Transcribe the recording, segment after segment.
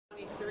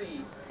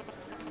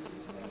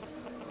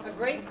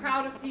great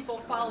crowd of people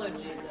followed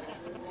Jesus,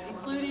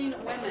 including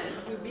women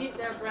who beat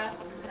their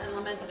breasts and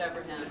lamented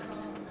over him.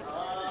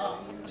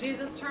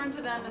 Jesus turned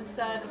to them and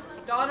said,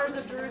 "Daughters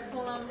of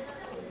Jerusalem,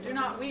 do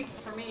not weep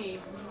for me.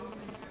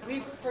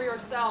 Weep for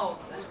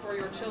yourselves and for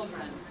your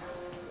children.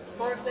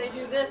 For if they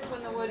do this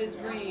when the wood is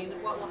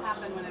green, what will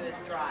happen when it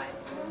is dry?"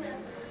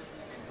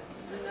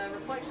 And the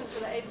reflection for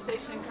the aid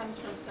station comes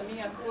from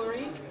Samia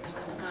Khoury,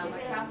 a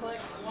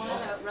Catholic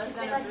woman, a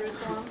resident of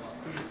Jerusalem.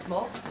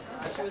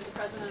 She was the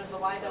president of the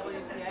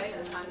YWCA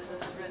at the time that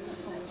this was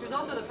written. She was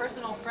also the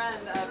personal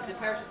friend of the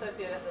parish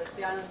associate at the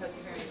Sea Island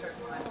Presbyterian Church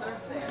when I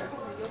served there.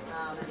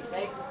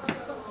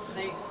 And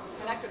they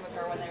connected with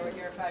her when they were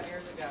here 5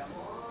 years ago.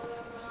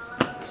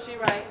 She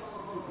writes,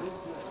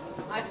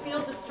 "I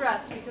feel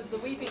distressed because the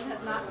weeping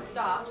has not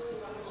stopped,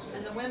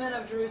 and the women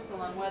of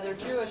Jerusalem, whether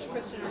Jewish,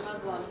 Christian, or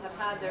Muslim, have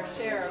had their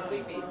share of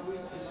weeping.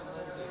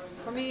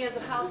 For me, as a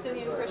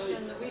Palestinian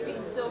Christian, the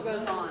weeping still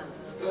goes on,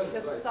 because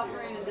the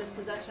suffering and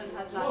dispossession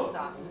has not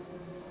stopped.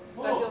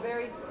 So I feel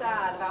very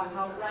sad about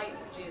how right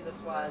Jesus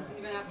was,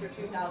 even after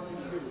 2,000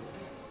 years.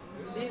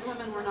 These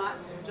women were not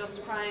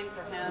just crying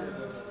for him,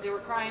 they were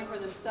crying for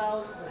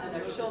themselves and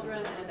their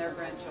children and their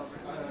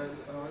grandchildren."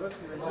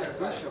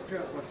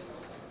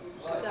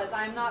 She says,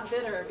 "I am not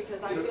bitter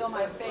because I feel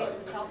my faith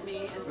has helped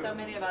me and so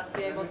many of us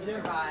be able to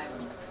survive.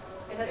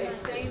 It has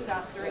sustained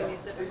us during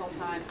these difficult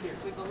times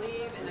because we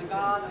believe in a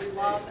God of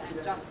love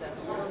and justice.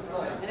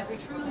 And if we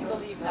truly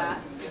believe that,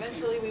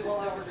 eventually we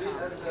will overcome.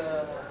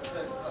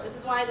 This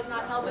is why it does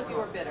not help if you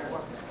are bitter.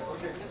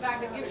 In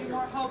fact, it gives you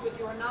more hope if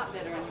you are not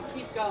bitter and you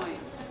keep going.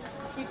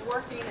 Keep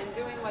working and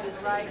doing what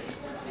is right,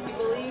 and you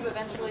believe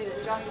eventually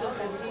that justice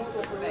and peace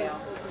will prevail.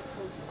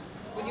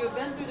 When you have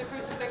been through the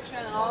crucifixion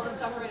and all the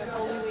suffering of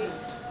Holy Week,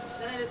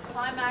 then it is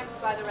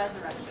climaxed by the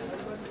resurrection.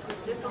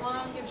 This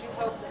alone gives you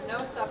hope that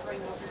no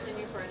suffering will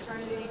continue for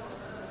eternity,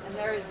 and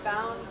there is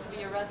bound to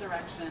be a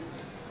resurrection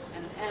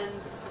and an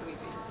end to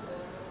weeping."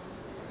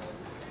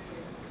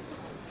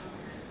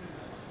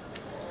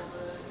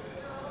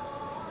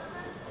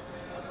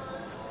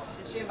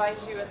 And she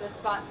invites you at this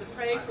spot to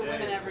pray for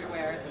women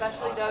everywhere,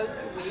 especially those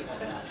who weep,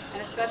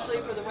 and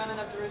especially for the women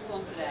of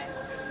Jerusalem today.